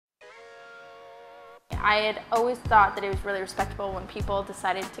I had always thought that it was really respectable when people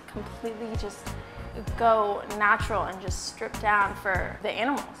decided to completely just go natural and just strip down for the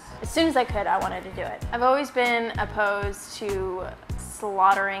animals. As soon as I could, I wanted to do it. I've always been opposed to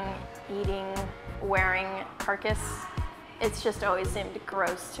slaughtering, eating, wearing carcass. It's just always seemed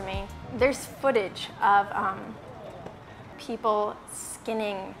gross to me. There's footage of people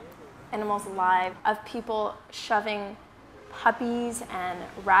skinning animals alive, of people shoving puppies and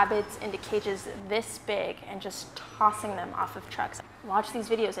rabbits into cages this big and just tossing them off of trucks. Watch these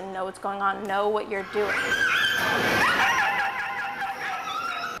videos and know what's going on, know what you're doing.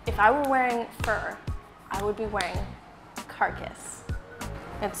 If I were wearing fur, I would be wearing carcass.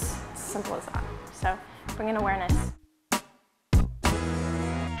 It's simple as that. So bring in awareness.